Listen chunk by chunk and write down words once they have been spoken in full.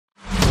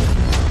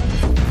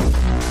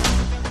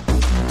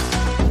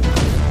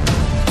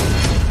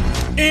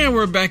And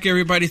we're back,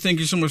 everybody. Thank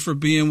you so much for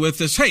being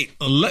with us. Hey,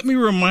 let me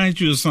remind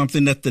you of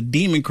something that the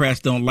Democrats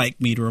don't like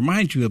me to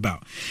remind you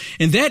about,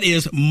 and that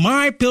is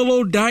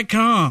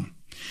MyPillow.com.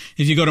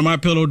 If you go to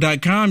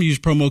MyPillow.com, use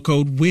promo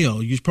code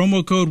WILL. Use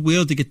promo code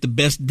WILL to get the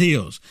best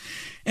deals.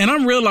 And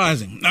I'm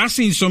realizing, I've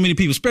seen so many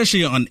people,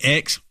 especially on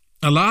X,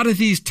 a lot of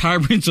these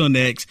tyrants on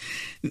X,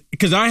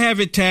 because I have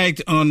it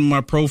tagged on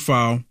my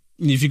profile.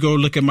 If you go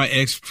look at my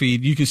X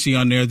feed, you can see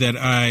on there that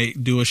I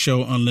do a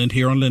show on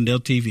here on Lindell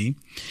TV,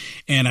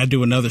 and I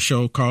do another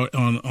show called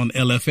on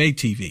LFA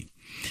TV.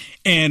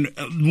 And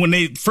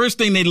when first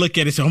thing they look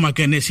at it, say, "Oh my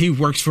goodness, he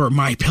works for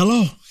My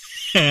Pillow."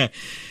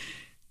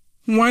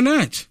 Why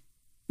not?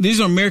 These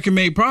are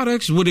American-made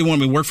products. Would they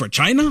want me to work for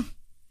China?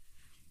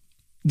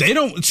 They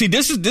don't see.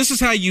 This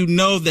is how you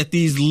know that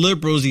these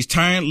liberals, these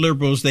tyrant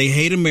liberals, they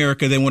hate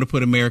America. They want to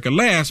put America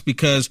last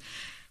because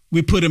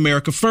we put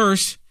America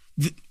first.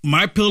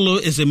 My Pillow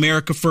is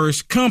America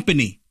First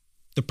company.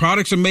 The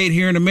products are made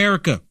here in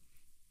America.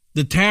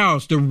 The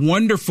towels, they're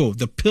wonderful.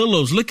 The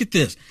pillows, look at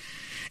this.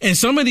 And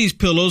some of these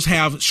pillows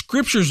have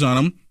scriptures on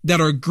them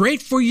that are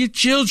great for your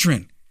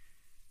children.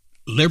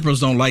 Liberals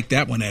don't like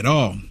that one at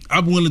all.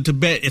 I'm willing to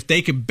bet if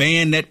they could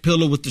ban that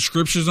pillow with the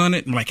scriptures on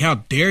it, I'm like, how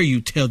dare you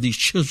tell these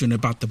children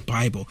about the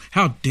Bible?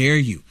 How dare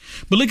you?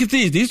 But look at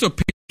these. These are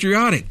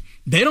patriotic.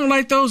 They don't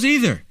like those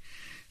either.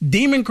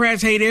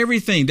 Democrats hate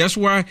everything. That's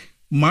why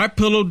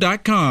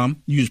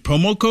MyPillow.com, use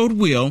promo code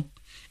WILL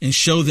and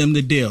show them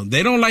the deal.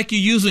 They don't like you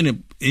using it.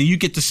 And you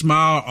get to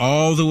smile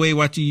all the way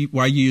while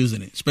you're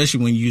using it,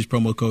 especially when you use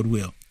promo code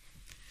WILL.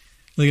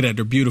 Look at that.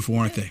 They're beautiful,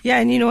 aren't they? Yeah,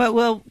 and you know what?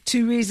 Well,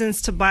 2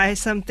 reasons to buy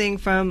something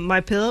from My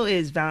Pillow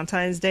is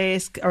Valentine's Day,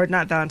 or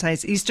not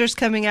Valentine's, Easter's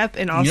coming up,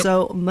 and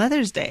also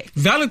Mother's Day.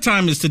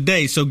 Valentine is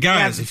today. So,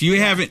 guys, if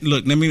you haven't,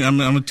 look, I'm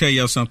going to tell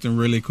y'all something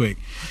really quick.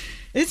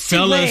 It's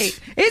too late.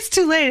 It's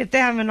too late if they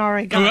haven't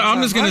already got it.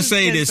 I'm just going to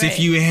say this. If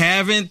you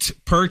haven't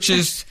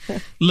purchased,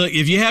 look,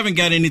 if you haven't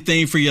got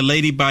anything for your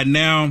lady by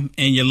now,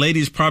 and your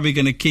lady's probably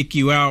going to kick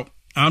you out,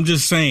 I'm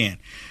just saying,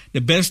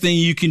 the best thing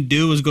you can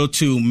do is go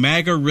to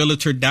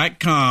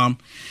MAGARealtor.com,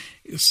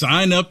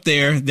 sign up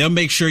there. They'll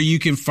make sure you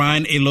can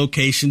find a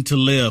location to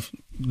live.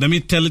 Let me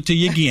tell it to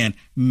you again,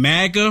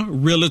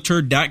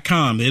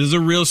 MAGARealtor.com. It is a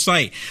real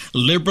site.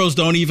 Liberals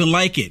don't even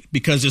like it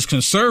because it's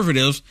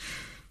conservatives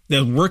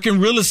that work in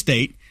real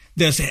estate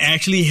that's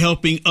actually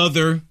helping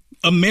other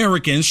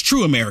Americans,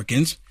 true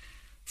Americans,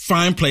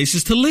 find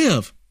places to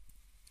live,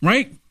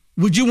 right?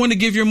 Would you want to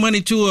give your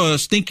money to a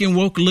stinking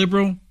woke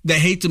liberal that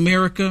hates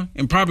America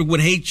and probably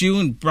would hate you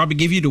and probably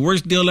give you the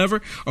worst deal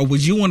ever? Or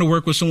would you want to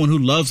work with someone who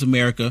loves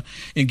America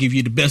and give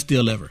you the best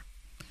deal ever?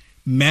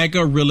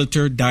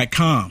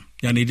 MAGARealtor.com.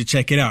 Y'all need to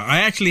check it out.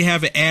 I actually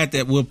have an ad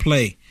that will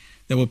play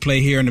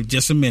here in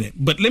just a minute.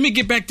 But let me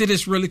get back to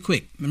this really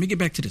quick.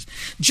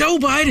 Joe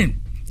Biden.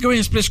 Go ahead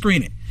and split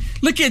screen it.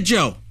 Look at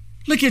Joe.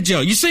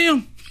 You see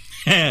him?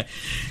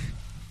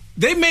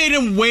 They made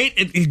him wait.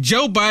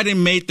 Joe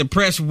Biden made the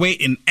press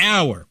wait an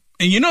hour.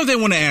 And you know they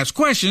want to ask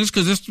questions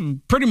because that's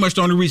pretty much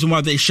the only reason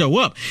why they show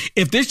up.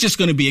 If there's just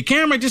going to be a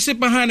camera, just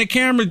sit behind the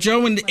camera,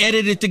 Joe, and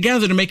edit it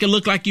together to make it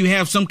look like you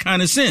have some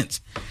kind of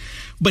sense.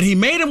 But he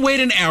made him wait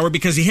an hour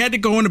because he had to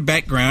go in the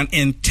background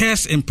and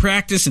test and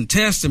practice and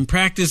test and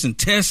practice and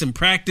test and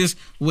practice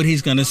what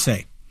he's going to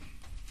say.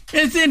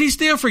 And then he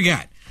still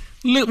forgot.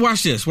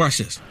 Watch this. Good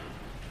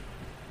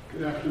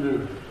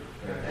afternoon.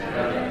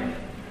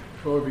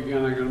 Before we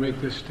begin, I'm going to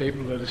make this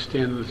statement, let it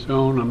stand on its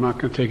own. I'm not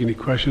going to take any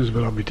questions,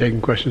 but I'll be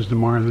taking questions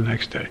tomorrow and the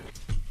next day.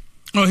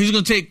 Oh, he's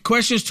going to take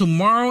questions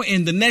tomorrow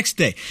and the next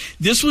day.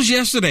 This was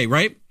yesterday,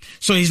 right?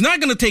 So he's not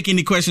going to take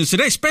any questions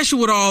today,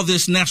 especially with all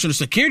this national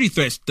security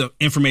threat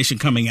information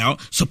coming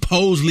out,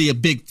 supposedly a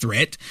big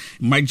threat.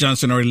 Mike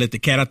Johnson already let the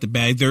cat out the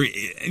bag.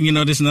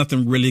 There's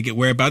nothing really to get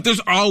worried about.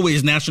 There's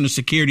always national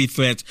security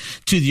threats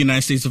to the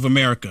United States of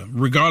America,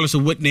 regardless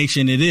of what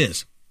nation it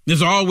is.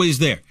 There's always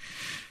there.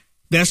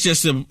 That's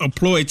just a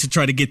ploy to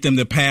try to get them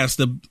to pass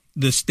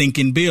the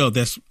stinking bill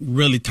that's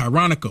really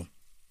tyrannical.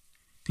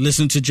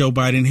 Listen to Joe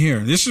Biden here.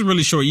 This is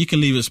really short. You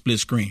can leave it split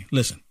screen.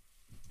 Listen.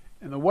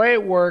 And the way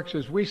it works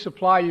is we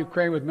supply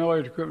Ukraine with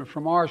military equipment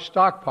from our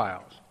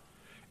stockpiles.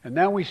 And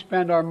then we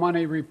spend our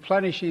money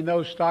replenishing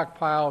those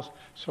stockpiles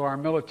so our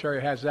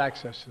military has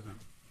access to them.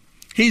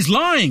 He's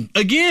lying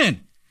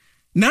again.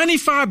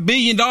 $95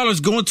 billion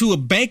going to a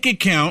bank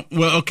account.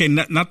 Well, okay,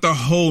 not the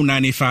whole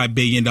 $95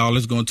 billion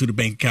going to the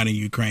bank account in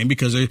Ukraine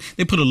because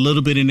they put a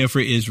little bit in there for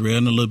Israel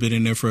and a little bit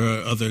in there for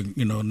other,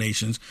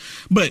 nations.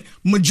 But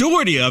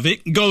majority of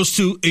it goes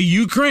to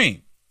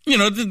Ukraine.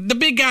 The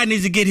big guy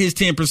needs to get his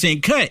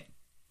 10% cut.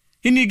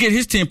 He needs to get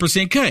his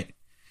 10% cut.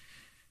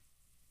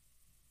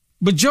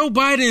 But Joe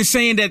Biden is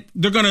saying that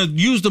they're going to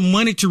use the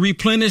money to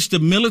replenish the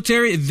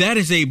military. That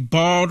is a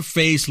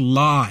bald-faced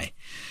lie.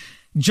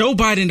 Joe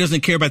Biden doesn't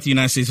care about the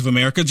United States of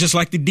America, just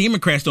like the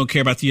Democrats don't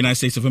care about the United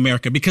States of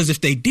America, because if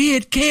they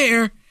did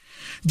care,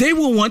 they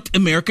will want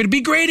America to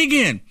be great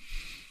again.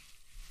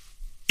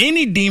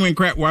 Any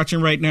Democrat watching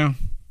right now,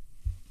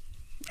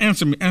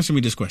 answer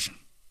me this question.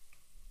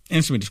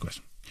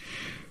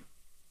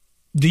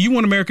 Do you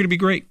want America to be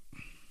great?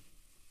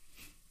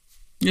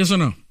 Yes or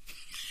no?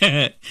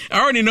 I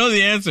already know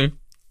the answer.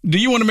 Do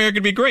you want America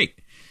to be great?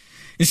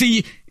 And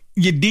see,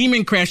 you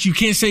demon crash, you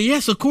can't say,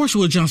 yes, of course,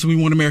 Will Johnson, we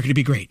want America to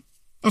be great.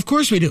 Of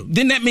course we do.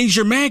 Then that means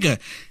you're MAGA.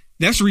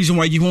 That's the reason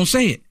why you won't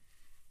say it.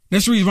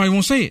 That's the reason why you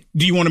won't say it.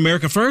 Do you want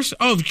America first?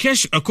 Oh,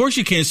 of course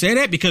you can't say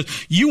that because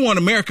you want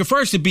America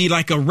first to be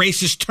like a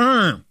racist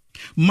term.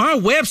 My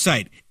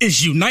website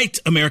is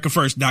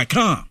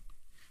uniteamericafirst.com.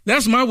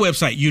 That's my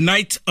website,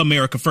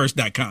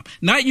 uniteamericafirst.com.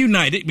 Not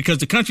united because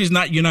the country is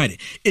not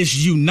united. It's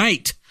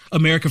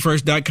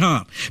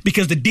uniteamericafirst.com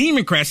because the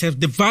Democrats have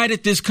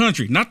divided this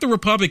country, not the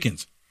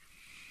Republicans.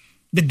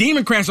 The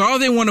Democrats, all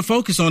they want to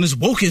focus on is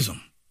wokeism.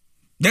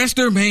 That's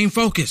their main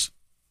focus.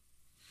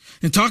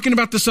 And talking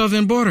about the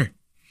southern border.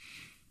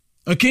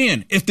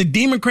 Again, if the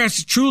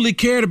Democrats truly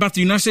cared about the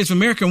United States of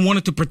America and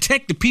wanted to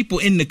protect the people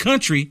in the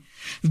country,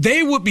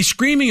 they would be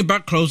screaming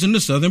about closing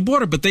the southern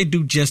border, but they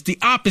do just the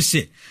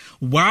opposite.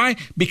 Why?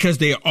 Because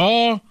they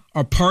all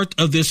are part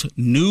of this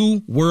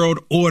new world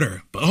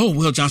order. But, oh,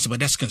 Will Johnson,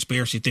 but that's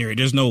conspiracy theory.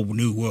 There's no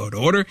new world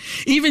order.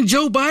 Even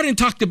Joe Biden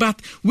talked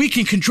about we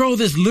can control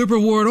this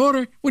liberal world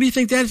order. What do you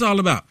think that's all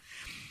about?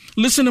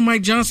 Listen to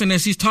Mike Johnson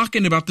as he's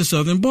talking about the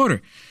southern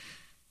border.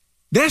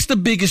 That's the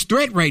biggest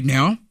threat right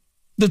now.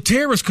 The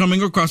terrorists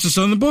coming across the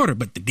southern border.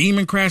 But the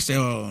Democrats say,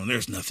 oh,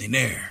 there's nothing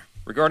there.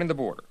 Regarding the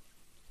border,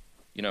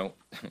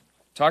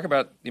 talk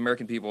about the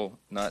American people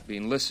not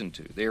being listened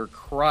to. They are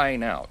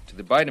crying out to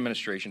the Biden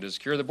administration to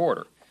secure the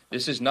border.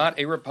 This is not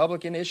a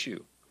Republican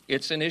issue.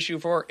 It's an issue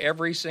for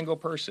every single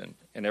person,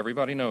 and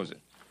everybody knows it.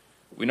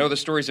 We know the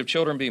stories of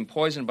children being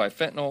poisoned by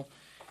fentanyl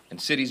and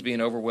cities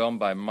being overwhelmed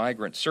by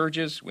migrant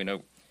surges. We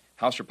know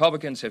House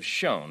Republicans have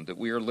shown that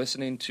we are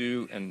listening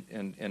to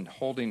and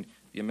holding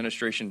the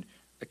administration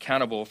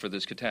accountable for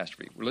this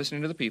catastrophe. We're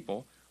listening to the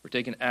people. We're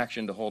taking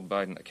action to hold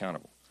Biden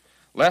accountable.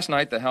 Last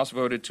night, the House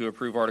voted to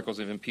approve articles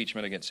of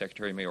impeachment against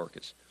Secretary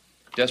Mayorkas.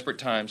 Desperate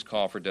times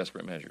call for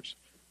desperate measures.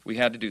 We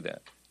had to do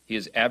that. He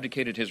has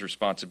abdicated his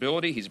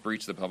responsibility, he's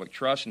breached the public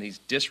trust, and he's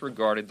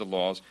disregarded the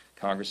laws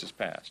Congress has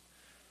passed.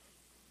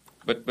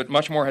 But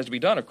much more has to be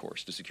done, of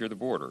course, to secure the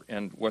border.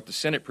 And what the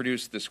Senate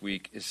produced this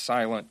week is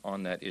silent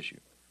on that issue.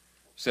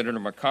 Senator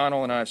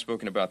McConnell and I have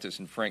spoken about this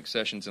in frank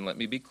sessions, and let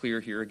me be clear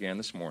here again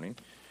this morning.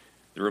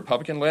 The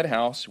Republican-led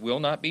House will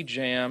not be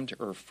jammed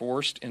or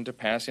forced into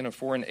passing a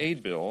foreign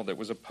aid bill that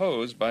was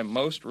opposed by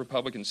most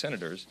Republican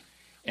senators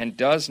and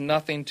does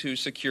nothing to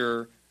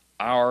secure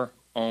our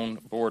own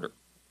border.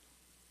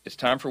 It's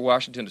time for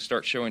Washington to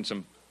start showing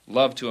some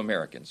love to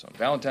Americans. On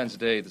Valentine's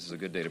Day, this is a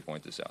good day to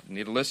point this out. You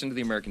need to listen to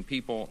the American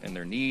people and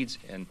their needs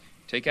and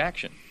take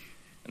action.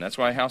 And that's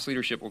why House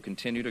leadership will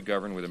continue to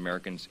govern with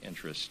Americans'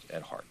 interests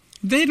at heart.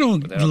 They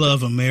don't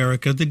love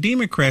America. The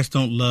Democrats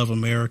don't love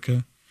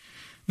America.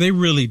 They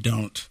really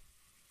don't.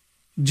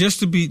 Just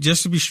to be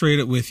straight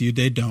up with you,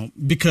 they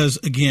don't. Because,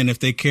 again, if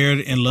they cared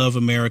and love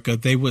America,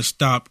 they would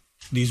stop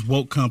these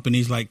woke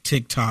companies like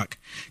TikTok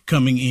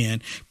coming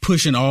in,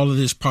 pushing all of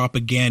this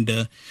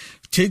propaganda.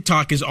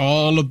 TikTok is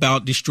all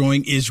about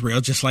destroying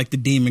Israel, just like the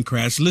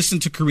Democrats. Listen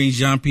to Karine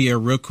Jean-Pierre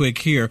real quick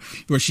here,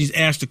 where she's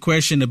asked a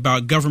question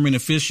about government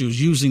officials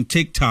using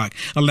TikTok,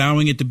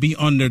 allowing it to be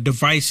on their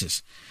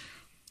devices.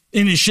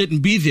 And it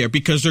shouldn't be there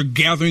because they're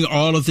gathering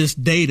all of this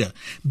data.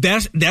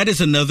 That is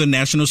another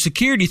national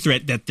security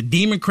threat that the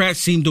Democrats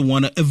seem to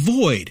want to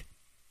avoid.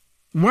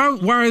 Why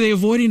are they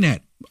avoiding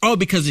that? Oh,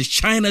 because it's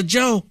China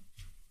Joe.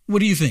 What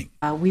do you think?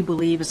 We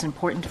believe it's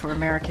important for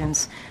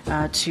Americans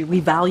we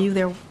value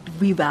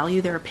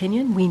their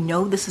opinion. We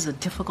know this is a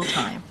difficult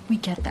time. We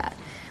get that.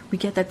 We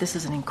get that this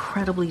is an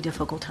incredibly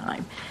difficult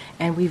time,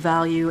 and we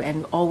value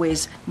and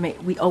always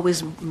make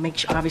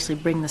sure, obviously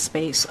bring the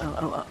space.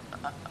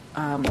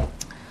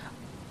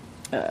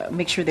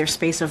 Make sure there's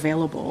space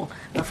available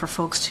for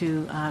folks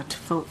to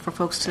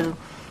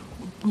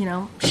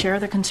share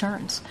their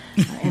concerns.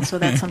 And so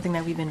that's something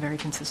that we've been very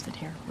consistent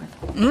here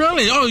with.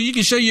 Really? Oh, you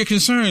can share your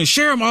concerns.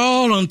 Share them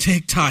all on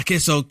TikTok.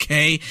 It's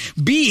okay.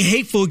 Be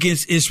hateful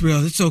against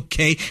Israel. It's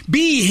okay.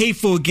 Be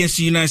hateful against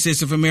the United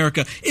States of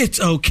America. It's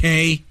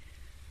okay.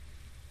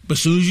 But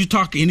as soon as you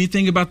talk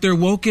anything about their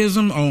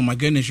wokeism, oh my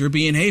goodness, you're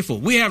being hateful.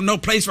 We have no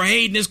place for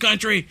hate in this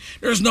country.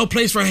 There's no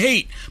place for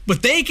hate.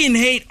 But they can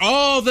hate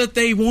all that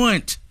they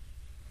want.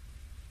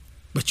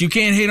 But you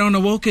can't hate on the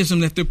wokeism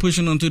that they're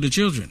pushing onto the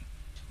children.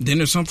 Then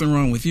there's something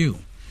wrong with you.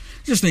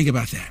 Just think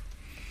about that.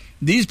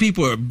 These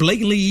people are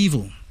blatantly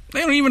evil.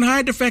 They don't even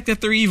hide the fact that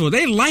they're evil.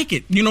 They like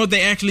it. You know,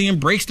 they actually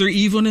embrace their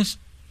evilness.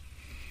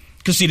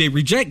 Because, see, they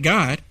reject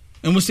God.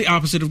 And what's the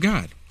opposite of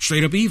God?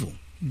 Straight up evil.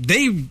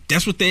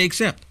 That's what they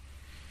accept.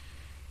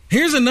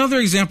 Here's another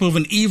example of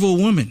an evil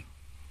woman.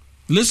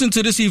 Listen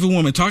to this evil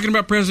woman talking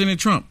about President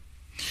Trump.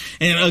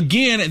 And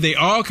again, they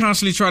all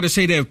constantly try to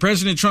say that if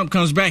President Trump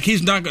comes back,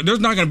 there's not going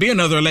to be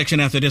another election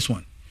after this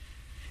one.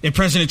 If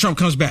President Trump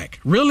comes back.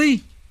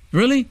 Really?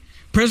 Really?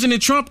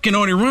 President Trump can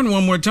only run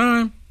one more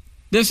time.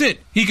 That's it.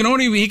 He can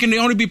only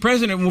be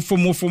president for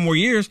more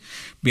years.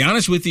 Be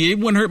honest with you, it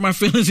wouldn't hurt my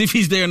feelings if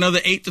he's there another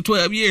 8 to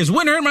 12 years.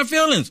 Wouldn't hurt my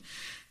feelings.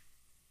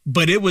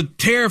 But it would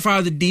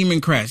terrify the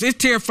Democrats. It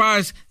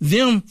terrifies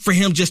them for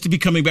him just to be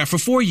coming back for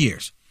 4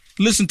 years.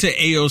 Listen to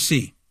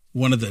AOC,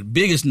 one of the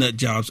biggest nut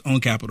jobs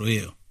on Capitol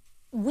Hill.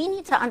 We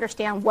need to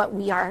understand what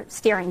we are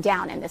staring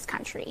down in this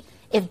country.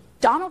 If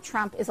Donald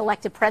Trump is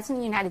elected president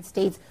of the United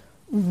States,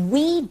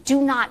 we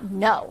do not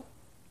know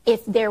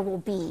if there will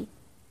be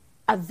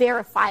a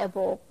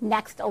verifiable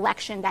next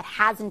election that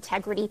has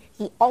integrity.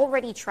 He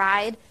already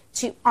tried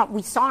to,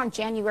 we saw on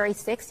January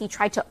 6th, he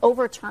tried to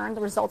overturn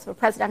the results of a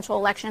presidential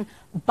election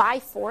by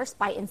force,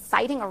 by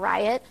inciting a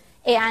riot.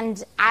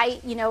 And I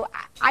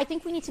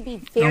think we need to be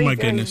very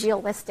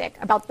realistic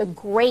about the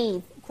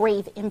grave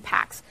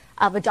impacts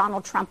of a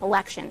Donald Trump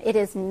election. It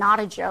is not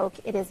a joke.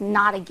 It is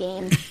not a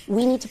game.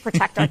 We need to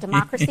protect our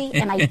democracy,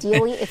 and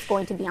ideally, it's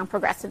going to be on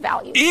progressive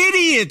values.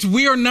 Idiots!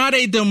 We are not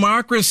a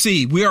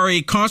democracy. We are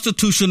a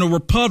constitutional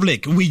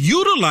republic. We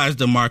utilize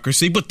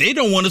democracy, but they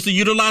don't want us to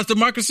utilize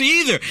democracy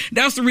either.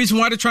 That's the reason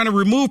why they're trying to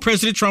remove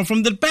President Trump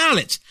from the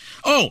ballots.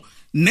 Oh,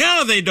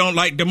 now they don't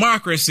like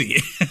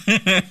democracy.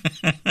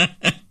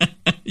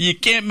 You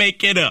can't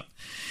make it up.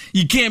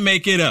 You can't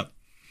make it up.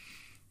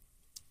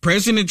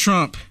 President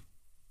Trump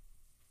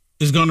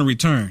is going to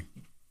return,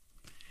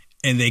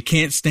 and they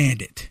can't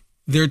stand it.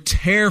 They're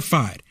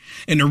terrified.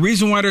 And the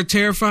reason why they're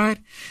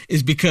terrified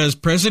is because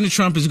President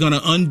Trump is going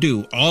to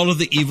undo all of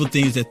the evil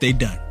things that they've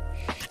done.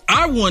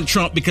 I want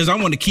Trump because I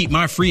want to keep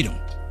my freedom.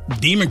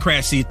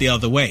 Democrats see it the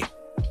other way.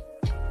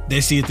 They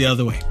see it the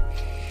other way.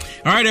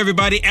 All right,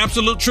 everybody.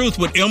 Absolute Truth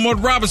with Elmore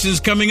Robinson is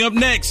coming up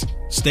next.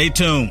 Stay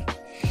tuned.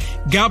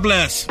 God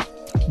bless.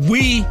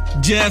 We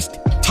just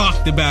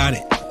talked about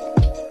it.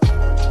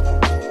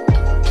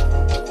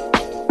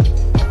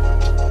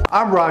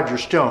 I'm Roger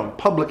Stone,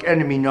 public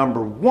enemy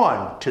number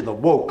one to the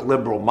woke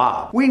liberal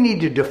mob. We need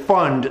to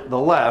defund the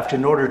left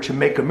in order to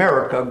make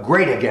America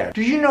great again.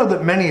 Did you know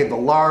that many of the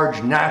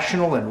large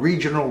national and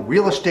regional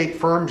real estate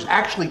firms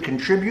actually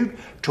contribute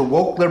to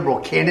woke liberal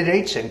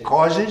candidates and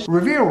causes?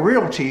 Revere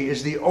Realty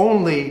is the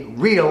only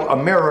real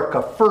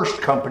America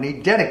First company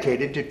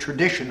dedicated to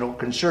traditional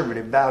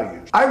conservative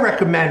values. I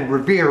recommend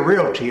Revere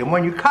Realty, and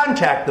when you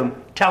contact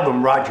them, tell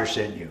them Roger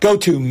sent you. Go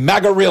to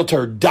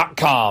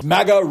MAGARealtor.com.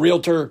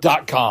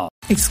 MAGARealtor.com.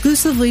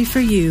 Exclusively for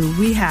you,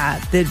 we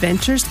have the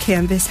Adventures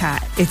Canvas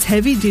Hat. It's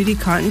heavy-duty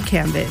cotton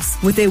canvas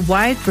with a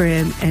wide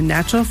brim and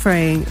natural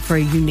fraying for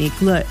a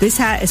unique look. This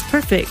hat is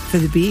perfect for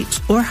the beach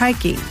or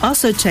hiking.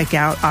 Also check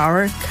out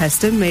our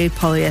custom-made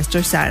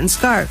polyester satin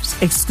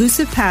scarves.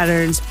 Exclusive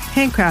patterns,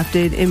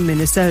 handcrafted in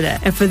Minnesota.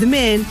 And for the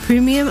men,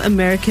 premium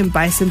American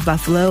Bison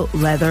Buffalo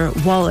leather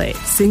wallet.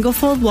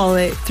 Single-fold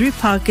wallet, 3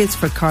 pockets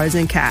for cards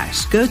and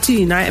cash. Go to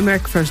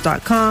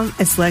UniteAmericaFirst.com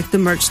and select the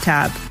merch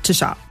tab to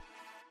shop.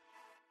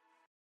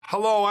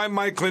 Hello, I'm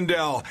Mike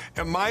Lindell,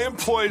 and my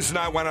employees and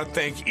I want to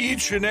thank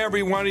each and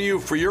every one of you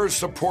for your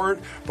support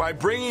by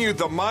bringing you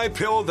the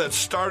MyPillow that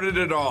started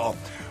it all.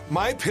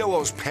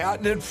 MyPillow's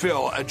patented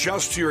fill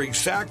adjusts to your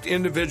exact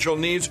individual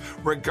needs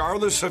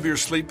regardless of your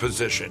sleep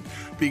position.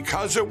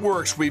 Because it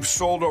works, we've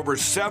sold over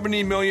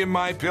 70 million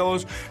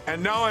MyPillows,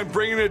 and now I'm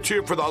bringing it to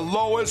you for the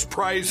lowest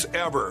price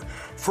ever.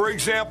 For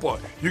example,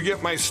 you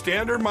get my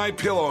standard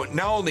MyPillow,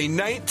 now only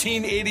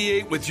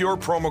 $19.88 with your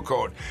promo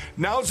code.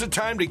 Now's the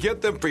time to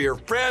get them for your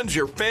friends,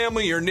 your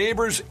family, your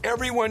neighbors,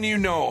 everyone you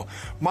know.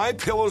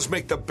 MyPillows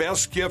make the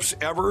best gifts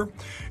ever.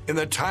 In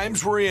the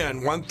times we're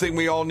in, one thing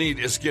we all need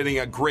is getting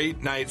a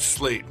great night's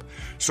sleep.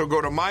 So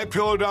go to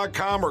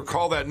MyPillow.com or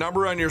call that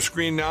number on your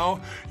screen now.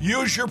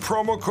 Use your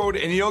promo code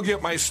and you'll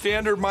get my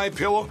standard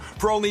MyPillow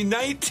for only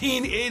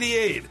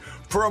 $19.88.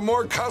 For a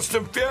more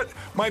custom fit,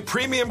 my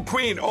Premium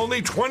Queen,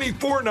 only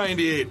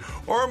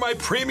 $24.98. Or my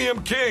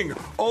Premium King,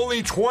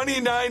 only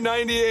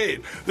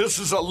 $29.98. This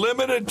is a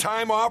limited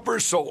time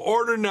offer, so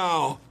order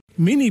now.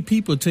 Many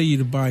people tell you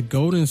to buy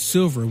gold and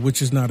silver,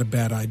 which is not a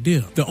bad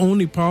idea. The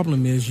only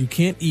problem is you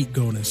can't eat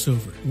gold and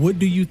silver. What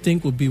do you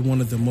think will be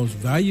one of the most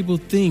valuable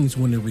things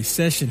when the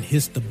recession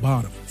hits the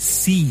bottom?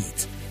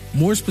 Seeds.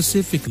 More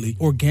specifically,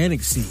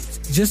 organic seeds.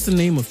 Just to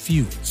name a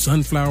few: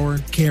 sunflower,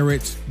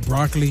 carrots,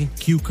 broccoli,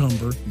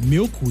 cucumber,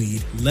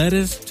 milkweed,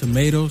 lettuce,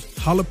 tomatoes,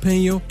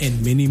 jalapeno,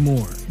 and many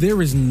more.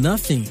 There is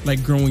nothing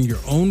like growing your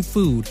own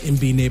food and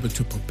being able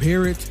to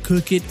prepare it,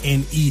 cook it,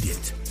 and eat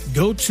it.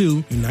 Go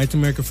to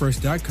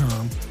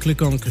UniteAmericaFirst.com,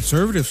 click on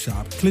Conservative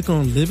Shop, click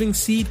on Living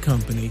Seed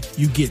Company.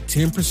 You get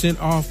 10%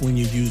 off when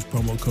you use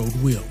promo code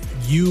WILL.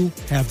 You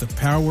have the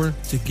power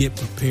to get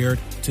prepared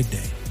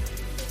today.